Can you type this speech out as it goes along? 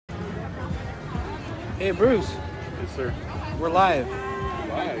Hey, Bruce. Yes, sir. We're live.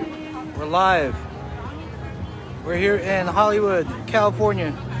 Live. We're live. We're here in Hollywood,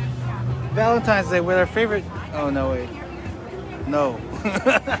 California. Valentine's Day with our favorite... Oh, no, wait. No.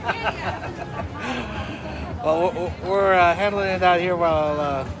 Well, we're handling it out here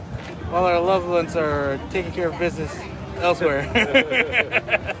while our loved ones are taking care of business elsewhere.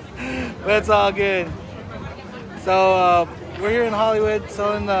 But it's all good. So we're here in Hollywood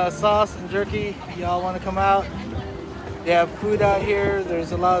selling sauce and jerky. Y'all want to come out? They have food out here.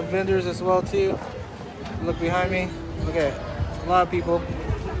 There's a lot of vendors as well too. Look behind me. Look at it. A lot of people.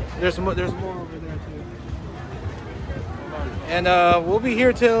 There's more over there too. And we'll be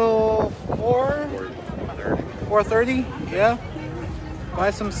here till 4:30. Yeah.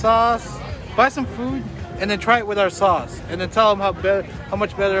 Buy some sauce, buy some food, and then try it with our sauce. And then tell them how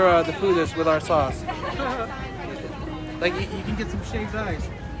much better the food is with our sauce. Like you can get some shaved ice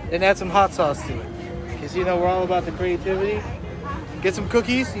and add some hot sauce to it. Because you know we're all about the creativity. Get some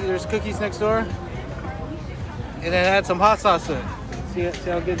cookies. There's cookies next door. And then add some hot sauce to it. See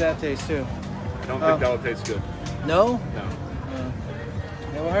how good that tastes too. I don't think that would taste good. No? No.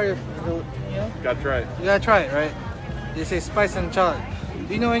 Yeah, well, you know? Gotta try it. You gotta try it, right? They say spice and chocolate.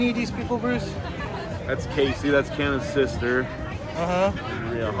 Do you know any of these people, Bruce? That's Casey. That's Kenna's sister. Uh-huh.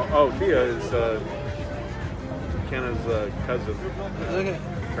 Yeah. Oh, Tia is Kenna's cousin. Look at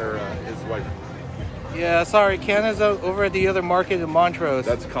His wife. Yeah, sorry, Canada's over at the other market in Montrose.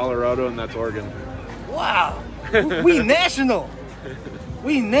 That's Colorado and that's Oregon. Wow, we national.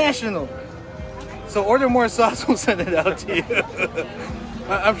 We national. So order more sauce, we'll send it out to you.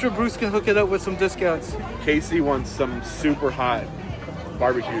 I'm sure Bruce can hook it up with some discounts. Casey wants some super hot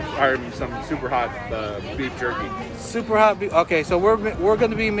barbecue, or some super hot beef jerky. Super hot beef. Okay, so we're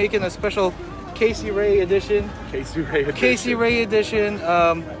going to be making a special Casey Ray edition. Casey Ray edition. Casey Ray edition.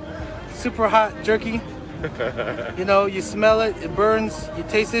 Super hot jerky. You know, you smell it, it burns. You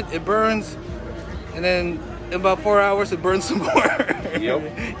taste it, it burns. And then in about 4 hours, it burns some more. Yep.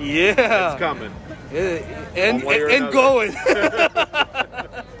 Yeah. It's coming. And going.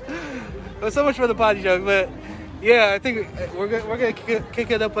 Well, so much for the potty joke, but yeah, I think we're gonna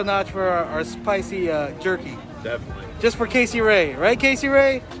kick it up a notch for our spicy jerky. Definitely. Just for Casey Ray, right, Casey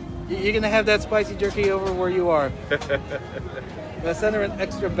Ray? You're gonna have that spicy jerky over where you are. Gonna send her an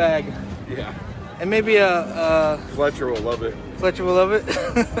extra bag. Yeah. And maybe Fletcher will love it. Fletcher will love it.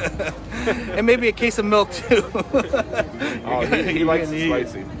 And maybe a case of milk too. Oh, he likes it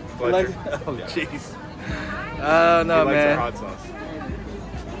spicy. Fletcher. Oh, jeez. I don't know, he likes man. our hot sauce.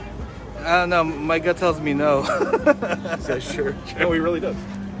 I don't know. My gut tells me no. He says sure. No, he really does.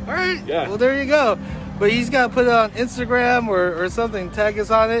 All right. Yeah. Well, there you go. But he's got to put it on Instagram or something. Tag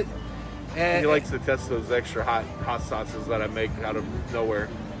us on it. And he likes to test those extra hot sauces that I make out of nowhere.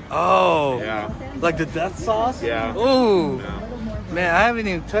 Oh. Yeah. Like the death sauce? Yeah. Ooh. Yeah. Man, I haven't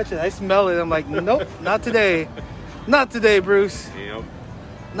even touched it. I smell it. I'm like, nope, not today. Not today, Bruce. Yep.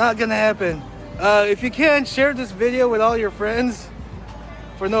 Not gonna happen. If you can, share this video with all your friends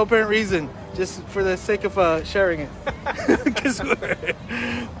for no apparent reason. Just for the sake of sharing it.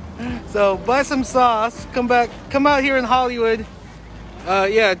 So buy some sauce. Come out here in Hollywood.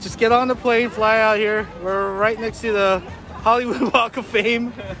 Yeah, just get on the plane, fly out here. We're right next to the Hollywood Walk of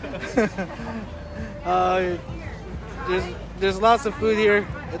Fame. There's lots of food here.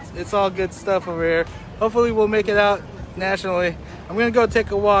 It's all good stuff over here. Hopefully we'll make it out nationally. I'm gonna go take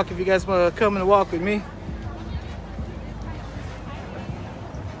a walk if you guys want to come and walk with me.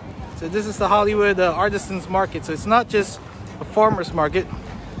 So this is the Hollywood Artisans Market. So it's not just a farmer's market.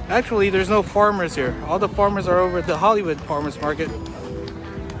 Actually, there's no farmers here. All the farmers are over at the Hollywood Farmers Market.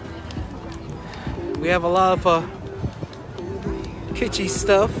 We have a lot of kitschy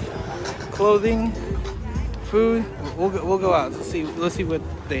stuff, clothing, food. We'll go out. Let's see what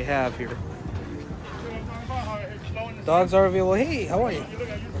they have here. Dogs are available. Hey, how are you?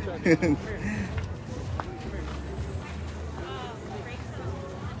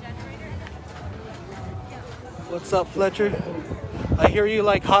 What's up, Fletcher? I hear you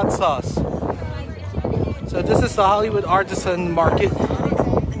like hot sauce. So this is the Hollywood Artisan Market.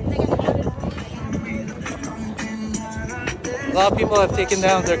 A lot of people have taken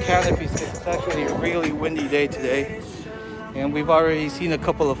down their canopies. It's actually a really windy day today. And we've already seen a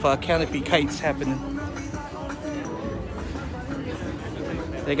couple of canopy kites happening.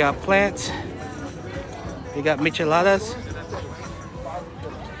 They got plants. They got micheladas.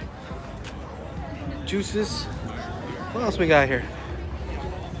 Juices. What else we got here?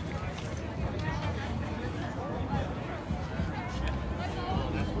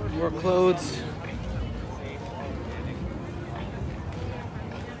 More clothes.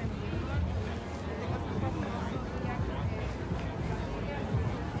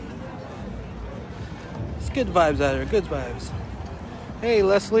 good vibes out here, good vibes. Hey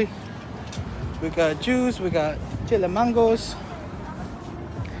Leslie, we got juice, we got chile mangoes.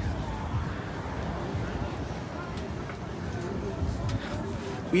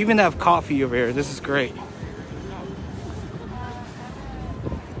 We even have coffee over here. This is great.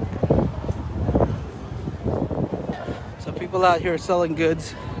 Some people out here selling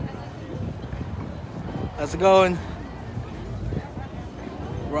goods. How's it going?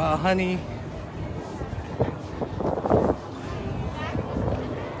 Raw honey.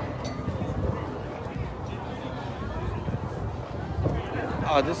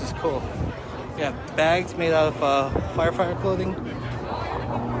 Oh, this is cool. We got bags made out of firefighter clothing.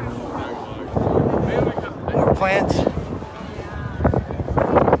 More plants.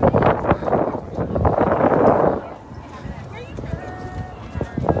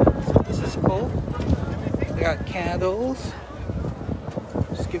 So this is cool. We got candles.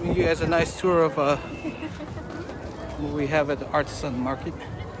 Just giving you guys a nice tour of what we have at the artisan market.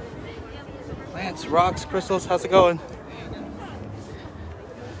 Plants, rocks, crystals. How's it going?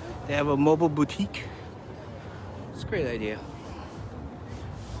 They have a mobile boutique. It's a great idea.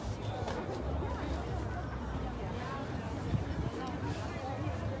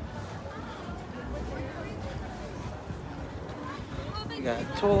 We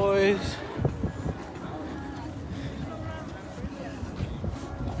got toys.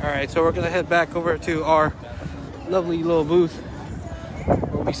 Alright, so we're gonna head back over to our lovely little booth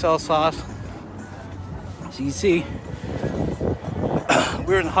where we sell sauce. So you see,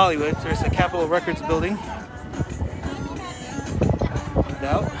 we're in Hollywood. There's the Capitol Records building. No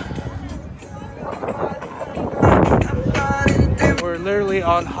doubt. We're literally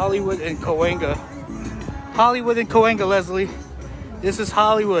on Hollywood and Cahuenga. Hollywood and Cahuenga, Leslie. This is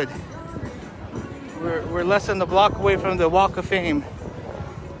Hollywood. We're less than a block away from the Walk of Fame.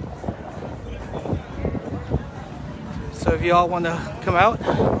 So if y'all want to come out,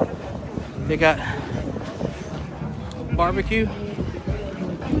 they got barbecue.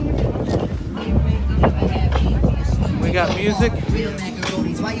 We got music.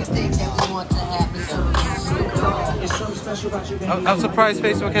 I'm surprised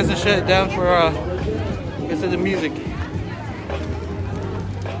Facebook hasn't shut it down for because of the music.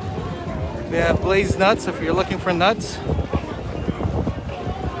 We have Blaze Nuts if you're looking for nuts.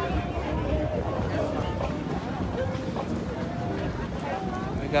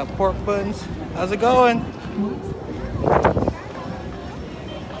 We got pork buns. How's it going?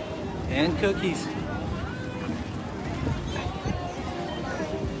 And cookies.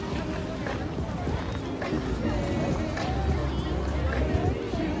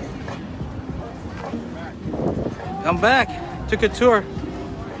 I'm back. Took a tour.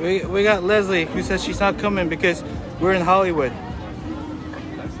 We got Leslie who says she's not coming because we're in Hollywood.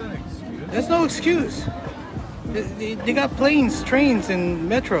 That's an excuse. That's no excuse. They got planes, trains, and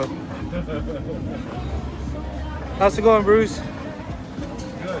metro. How's it going, Bruce?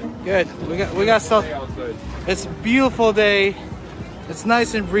 Good. We got stuff. It's a beautiful day. It's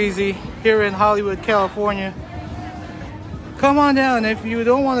nice and breezy here in Hollywood, California. Come on down. If you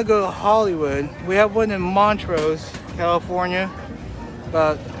don't want to go to Hollywood, we have one in Montrose, California,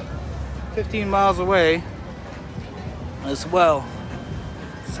 about 15 miles away as well.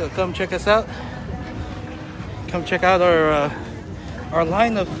 So come check us out. Come check out our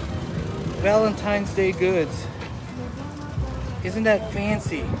line of Valentine's Day goods. Isn't that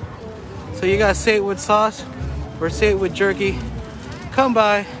fancy? So you gotta say it with sauce or say it with jerky. Come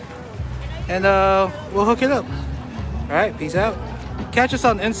by and we'll hook it up. All right, peace out. Catch us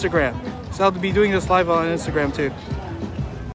on Instagram. So I'll be doing this live on Instagram too.